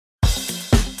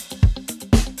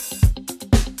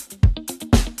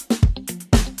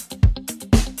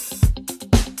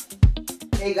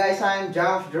Hey guys, I'm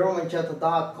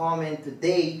Jerome.com and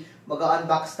today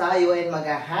mag-unbox tayo and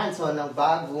mag-hands-on ng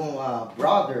bagong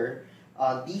Brother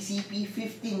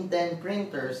DCP-1510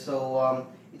 printer. So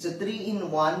it's a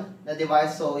 3-in-1 na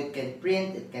device, so it can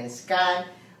print, it can scan,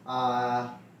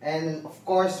 and of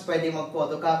course pwede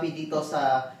mag-photocopy dito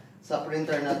sa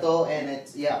printer na to. And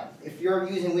it's, yeah, if you're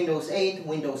using Windows 8,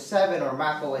 Windows 7 or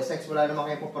Mac OS X, wala naman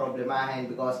kayo po problemahin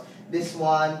because this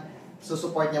one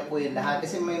support niya po yung lahat.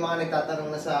 Kasi may mga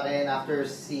nagtatanong na sa akin after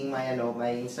seeing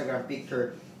my Instagram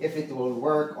picture if it will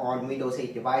work on Windows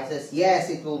 8 devices.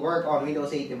 Yes, it will work on Windows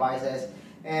 8 devices.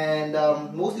 And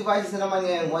most devices na naman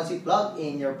ngayon, once you plug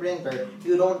in your printer,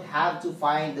 you don't have to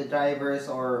find the drivers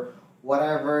or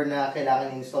whatever na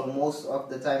kailangan install most of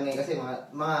the time ngayon. Kasi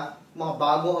mga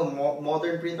bago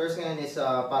modern printers ngayon is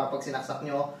para pag sinaksak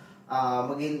nyo,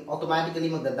 automatically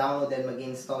magda-download and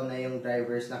mag-install na yung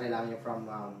drivers na kailangan nyo from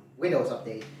Windows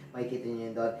Update. Makikita nyo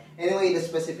yun doon. Anyway, the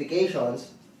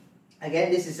specifications. Again,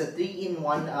 this is a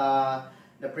 3-in-1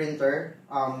 the printer.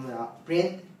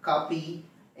 Print, copy,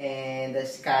 and the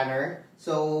scanner.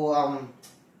 So,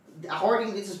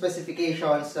 according to the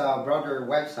specifications, Brother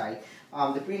website,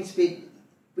 the print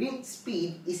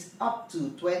speed is up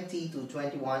to 20 to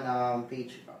 21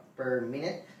 page per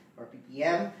minute or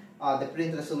ppm. The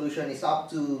print resolution is up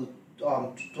to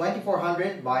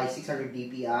 2400 by 600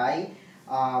 dpi.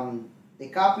 The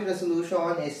copy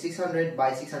resolution is 600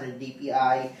 by 600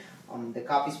 dpi. The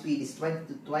copy speed is 20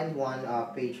 to 21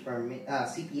 page per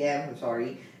cpm. I'm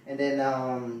sorry. And then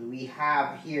we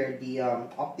have here the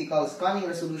optical scanning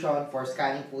resolution for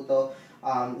scanning photo.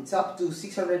 It's up to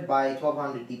 600 by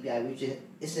 1200 dpi, which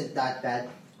isn't that bad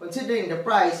considering the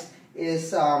price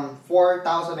is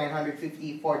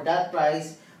 4,950. For that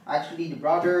price, actually the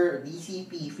Brother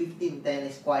DCP-1510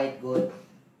 is quite good.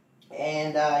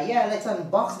 And yeah, let's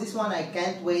unbox this one. I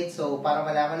can't wait. So para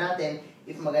malaman natin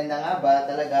if maganda nga ba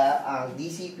talaga ang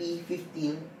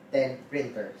DCP-1510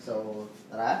 printer. So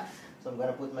tara. So I'm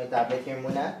gonna put my tablet here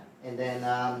muna and then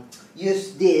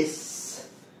use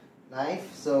this knife.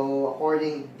 So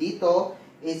according dito,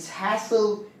 it's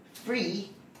hassle-free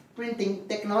printing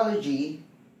technology,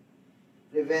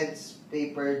 prevents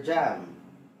paper jam.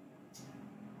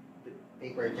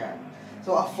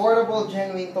 So affordable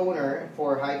genuine toner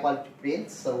for high quality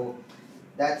prints. So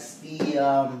that's the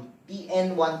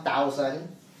PN1000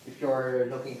 if you're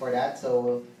looking for that.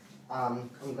 So I'm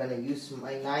gonna use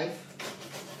my knife.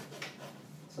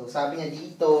 So sabi niya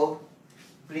dito,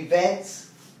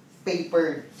 prevents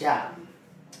paper jam.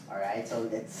 Alright, so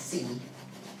let's see.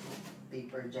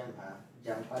 Paper jam ha.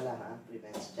 Jam pala ha.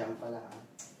 Prevents jam pala ha.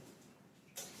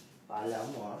 Pala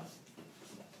mo ha.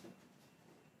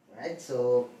 Alright,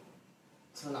 so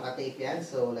naka-tape yan.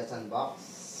 So let's unbox.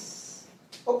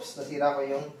 Oops, nasira ko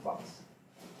yung box.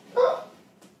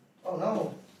 Oh no.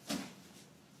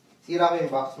 Sira ko yung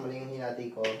box. Mali yung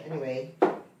hinati ko. Anyway.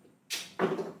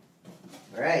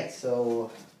 Alright,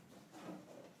 so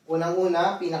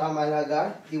unang-una,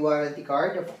 pinakamalaga, the warranty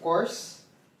card, of course.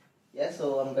 Yeah,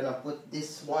 so I'm gonna put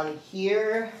this one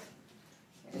here.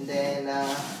 And then,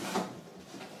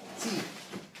 see.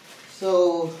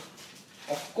 So,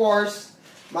 of course,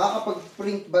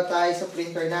 makakapag-print ba tayo sa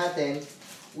printer natin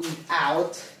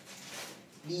without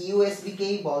the USB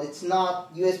cable? It's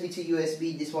not USB to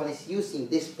USB. This one is using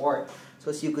this port.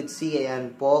 So, as you could see,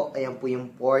 ayan po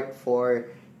yung port for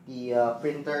the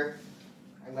printer.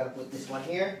 I'm gonna put this one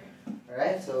here.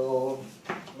 Alright, so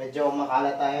medyo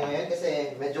makalat tayo ngayon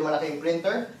kasi medyo malaki yung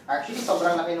printer. Actually,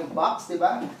 sobrang laki ng box,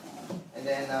 diba? And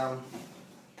then,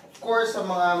 of course, sa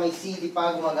mga may CD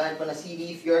pa, gumagamit pa na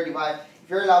CD, if your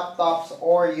laptops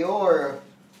or your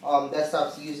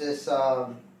desktops uses,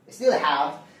 still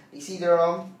have a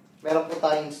CD-ROM, meron po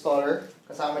tayong installer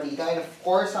kasama dito. And of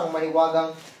course, ang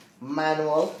maliwagang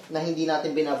manual na hindi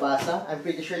natin binabasa. I'm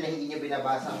pretty sure na hindi niya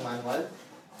binabasa ang manual.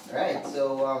 Alright,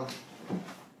 so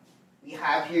we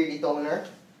have here the toner.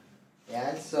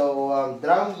 Yan, so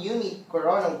drum unit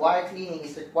corona wire cleaning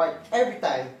is required every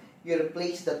time you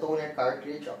replace the toner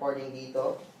cartridge according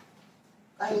dito.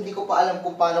 Ay, hindi ko pa alam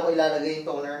kung paano ko ilalagay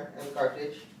yung toner and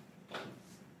cartridge.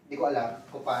 Hindi ko alam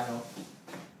kung paano.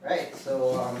 Right,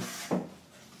 so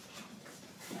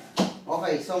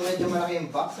okay, so medyo malaki yung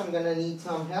box. I'm gonna need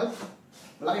some help.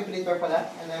 Malaking printer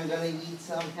pala, and I'm gonna need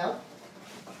some help.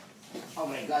 Oh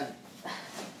my god.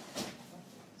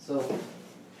 So,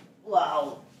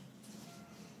 wow.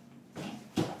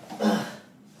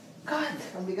 God,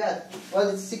 ang bigat.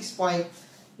 Well, it's 6.95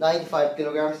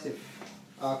 kilograms if,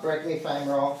 correct me if I'm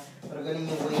wrong. Pero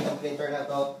galing yung weight ng printer na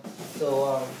to.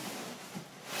 So,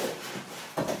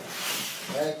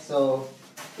 right, so,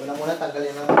 unang-una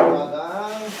tanggalin ng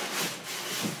magang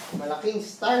malaking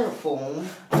styrofoam.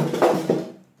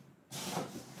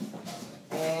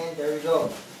 And there we go.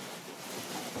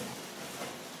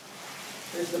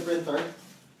 Here's the printer.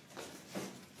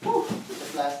 Whew, the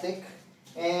plastic.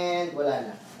 And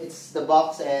wala na. It's the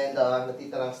box and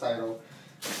natita lang styro.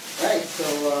 Right, so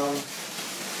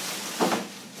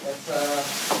let's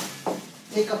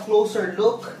take a closer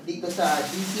look dito sa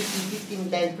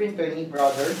DCP-1510 printer ni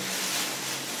brother.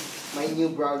 My new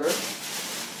brother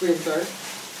printer.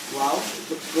 Wow, it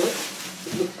looks good.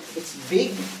 It's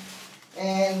big.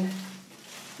 And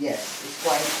yes, it's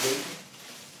quite big.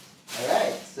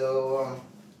 Alright, so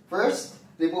first,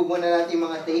 remove muna natin yung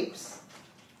mga tapes.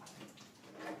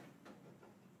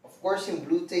 Of course, yung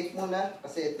blue tape muna,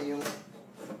 kasi ito yung,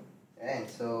 and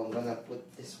so I'm gonna put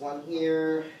this one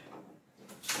here.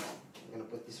 I'm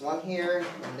gonna put this one here,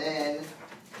 and then,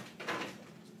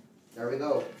 there we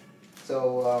go.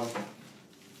 So,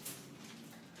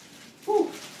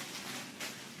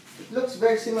 it looks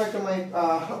very similar to my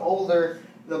older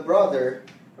brother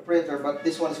printer, but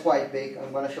this one is quite big. I'm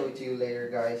gonna show it to you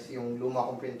later, guys. Yung luma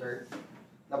kong printer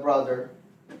na brother.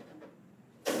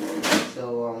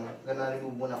 So I'm gonna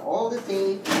remove muna all the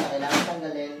tape na kailangan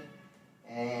tanggalin.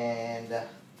 And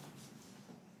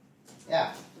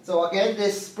yeah. So again,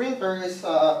 this printer is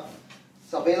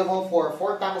available for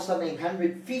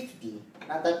 4,950.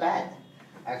 Not that bad,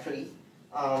 actually.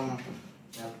 Yan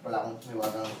pala akong may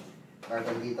wagang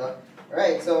carton dito.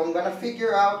 Alright, so I'm gonna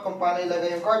figure out kung paano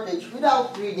ilagay yung cartridge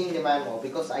without reading the manual,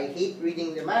 because I hate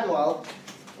reading the manual.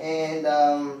 And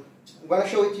I'm gonna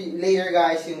show it to you later,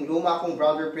 guys, yung luma kong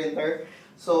brother printer.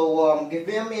 So give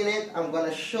me a minute. I'm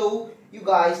gonna show you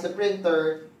guys the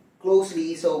printer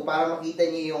closely, so para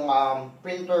makita niyo yung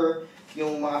printer,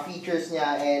 yung mga features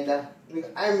niya, and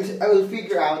I will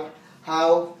figure out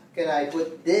how can I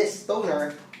put this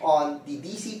toner on the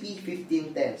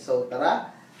DCP-1510. So tara,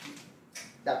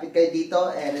 dapit kayo dito,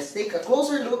 and let's take a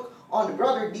closer look on the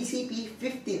brother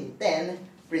DCP-1510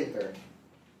 printer.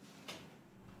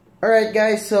 Alright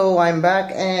guys, so I'm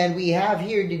back, and we have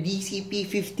here the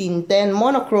DCP-1510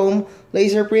 monochrome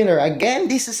laser printer. Again,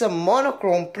 this is a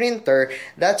monochrome printer,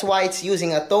 that's why it's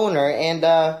using a toner, and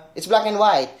it's black and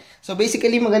white. So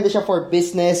basically, maganda siya for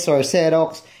business or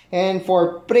Xerox, and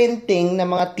for printing ng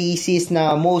mga thesis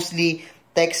na mostly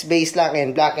text-based lang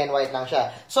and black and white lang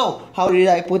siya. So, how did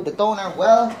I put the toner?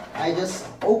 Well, I just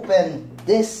opened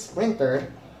this printer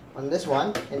on this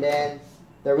one, and then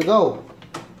there we go.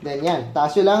 Then yan,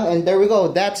 taas yun lang, and there we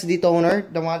go. That's the toner,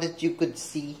 the one that you could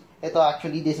see. Ito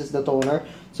actually, this is the toner.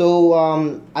 So,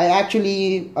 I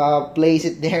actually place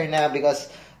it there na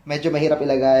because medyo mahirap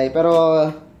ilagay.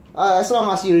 Pero, as long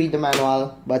as you read the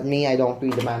manual, but me, I don't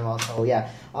read the manual. So,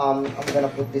 yeah, I'm gonna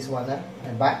put this one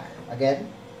and back again.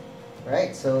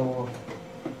 Alright, so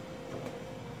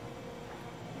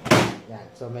yan.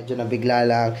 So medyo nabigla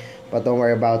lang, but don't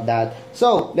worry about that.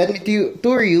 So let me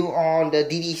tour you on the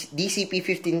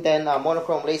DCP-1510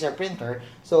 monochrome laser printer.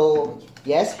 So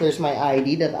yes, here's my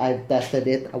ID that I've tested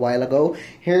it a while ago.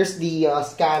 Here's the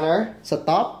scanner sa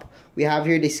top. We have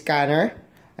here the scanner.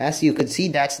 As you could see,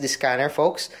 that's the scanner,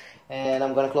 folks. And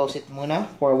I'm gonna close it muna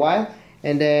for a while,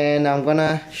 and then I'm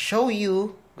gonna show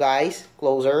you guys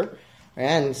closer.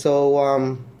 And so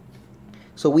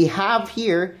so we have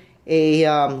here a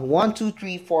 1, 2,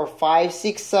 3, 4, 5,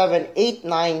 6, 7, 8,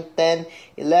 9, 10,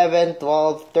 11,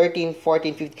 12, 13,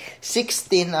 14, 15,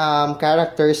 16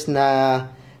 characters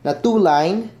na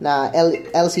two-line na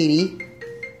LCD.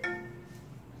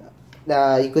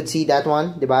 You could see that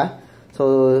one, diba?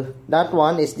 So that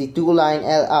one is the two-line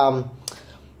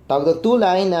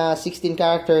two-line na 16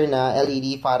 character na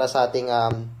LED para sa ating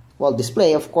well,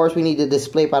 display. Of course, we need the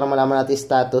display para malaman natin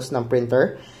status ng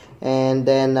printer. And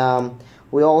then,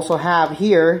 we also have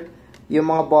here yung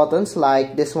mga buttons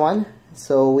like this one.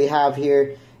 So, we have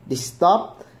here the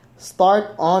stop,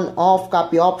 start, on, off,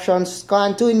 copy options,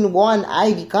 scan, 2-in-1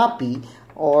 ID copy.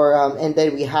 Or, and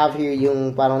then we have here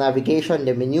yung parang navigation,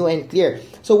 the menu, and clear.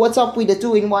 So, what's up with the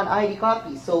 2-in-1 ID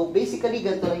copy? So, basically,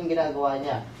 ganito lang yung ginagawa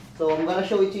niya. So, I'm gonna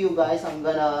show it to you guys. I'm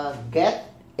gonna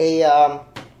get a,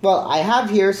 well, I have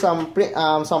here some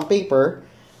paper,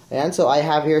 and so I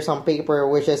have here some paper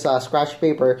which is scratch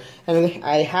paper, and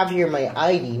I have here my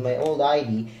ID, my old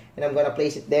ID, and I'm gonna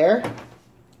place it there.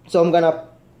 So I'm gonna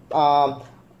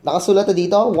nakasulat na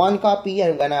dito 1 copy,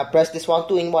 and I'm gonna press this one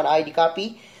 2-in-1 ID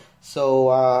copy. So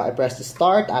I press the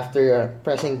start after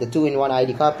pressing the 2-in-1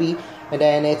 ID copy, and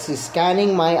then it's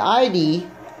scanning my ID.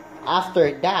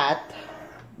 After that,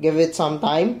 give it some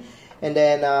time, and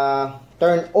then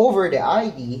turn over the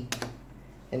ID,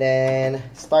 and then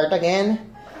start again,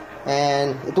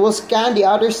 and it will scan the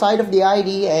other side of the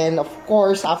ID, and of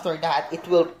course after that it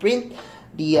will print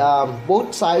the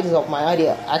both sides of my ID.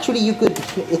 Actually, you could,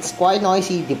 it's quite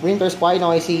noisy, the printer is quite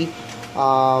noisy,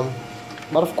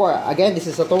 but of course, again, this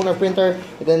is a toner printer.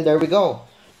 And then there we go,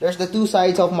 there's the two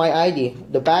sides of my ID,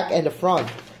 the back and the front,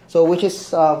 so which is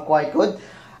quite good.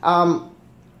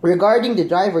 Regarding the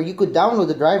driver, you could download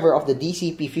the driver of the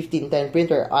DCP-1510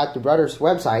 printer at the Brother's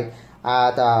website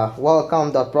at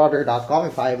welcome.brother.com.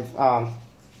 If I'm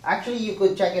actually, you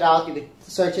could check it out, you could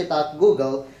search it at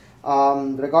Google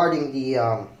regarding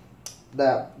the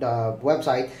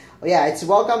website. Yeah, it's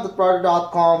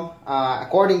welcome.brother.com.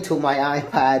 According to my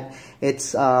iPad,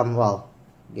 it's well,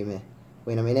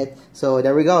 wait a minute. So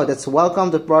there we go, that's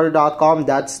welcome.brother.com.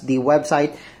 That's the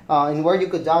website and where you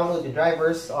could download the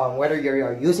drivers, whether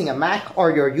you're using a Mac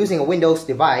or you're using a Windows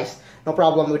device. No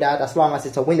problem with that, as long as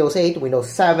it's a Windows 8,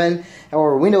 Windows 7,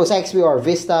 or Windows XP or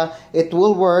Vista, it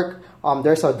will work.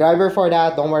 There's a driver for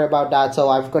that, don't worry about that. So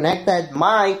I've connected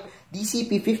my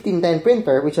DCP-1510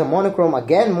 printer, which is a monochrome,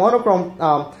 again,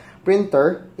 monochrome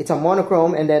printer. It's a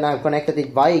monochrome, and then I've connected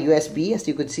it via USB, as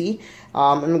you could see.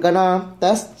 I'm gonna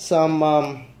test some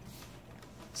of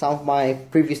my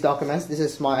previous documents. This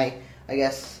is my, I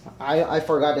guess, I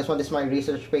forgot this one. This is my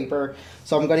research paper.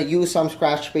 So I'm going to use some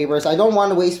scratch papers. I don't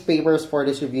want to waste papers for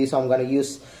this review, so I'm going to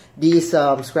use these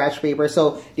scratch papers.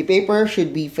 So the paper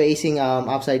should be facing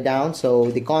upside down. So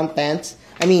the contents,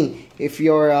 I mean, if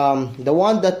you're the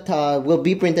one that will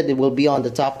be printed, it will be on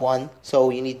the top one. So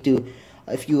you need to,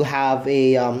 if you have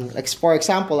a, like for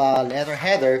example, a letter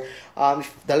header,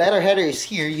 if the letter header is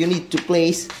here, you need to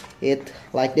place it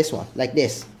like this one, like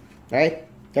this, right?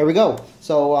 There we go.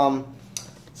 So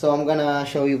so I'm gonna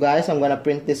show you guys. I'm gonna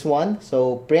print this one.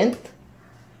 So print.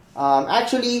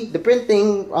 Actually, the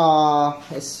printing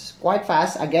is quite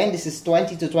fast. Again, this is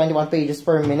 20 to 21 pages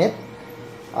per minute.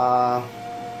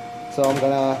 So I'm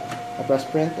gonna press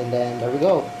print, and then there we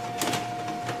go.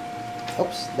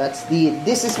 Oops, that's the,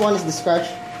 this is one is the scratch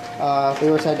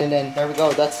paper side, and then there we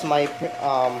go. That's my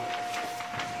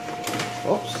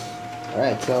oops. All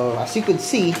right. So as you could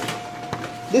see,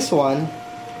 this one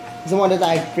is the one that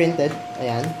I printed.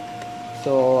 Ayan.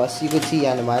 So as you could see,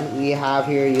 yan naman, we have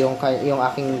here yung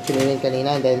aking pinilin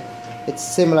kanina, and then it's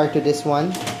similar to this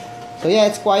one. So yeah,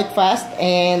 it's quite fast,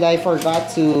 and I forgot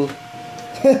to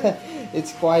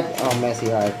it's quite messy,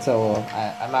 right? So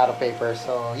I'm out of paper.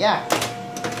 So yeah,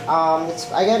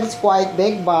 it's quite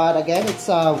big, but again, it's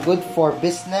good for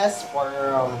business, for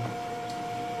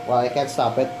well, I can't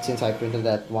stop it since I printed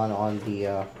that one on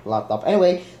the laptop.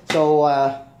 Anyway, so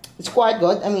it's quite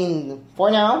good. I mean,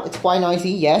 for now, it's quite noisy,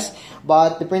 yes,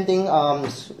 but the printing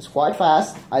is quite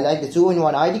fast. I like the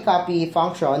 2-in-1 ID copy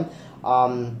function.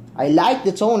 I like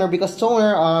the toner because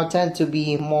toner tend to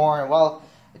be more, well,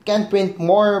 it can print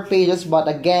more pages, but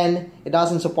again, it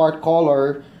doesn't support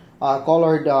colored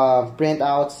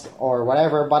printouts or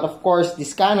whatever. But of course, the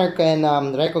scanner can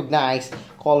recognize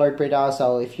colored printouts.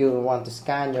 So if you want to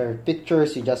scan your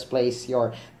pictures, you just place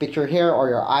your picture here or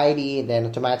your ID, then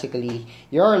automatically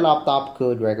your laptop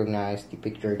could recognize the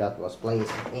picture that was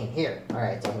placed in here.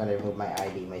 Alright, so I'm gonna remove my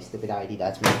ID, my stupid ID,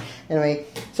 that's me. Anyway,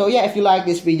 so yeah, if you like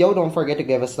this video, don't forget to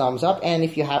give us a thumbs up, and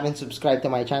if you haven't subscribed to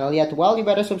my channel yet, well, you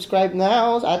better subscribe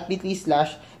now at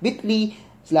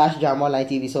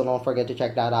bit.ly/JamOnlineTV, so don't forget to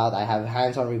check that out. I have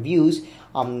hands-on reviews,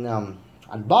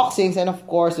 unboxings, and of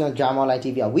course, Jam Online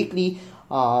TV, a weekly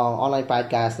online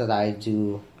podcast that I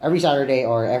do every Saturday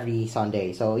or every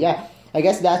Sunday. So yeah, I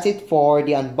guess that's it for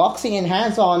the unboxing and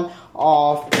hands-on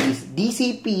of this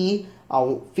DCP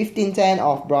 1510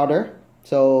 of Brother.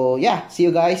 So yeah, see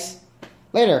you guys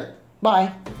later.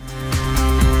 Bye.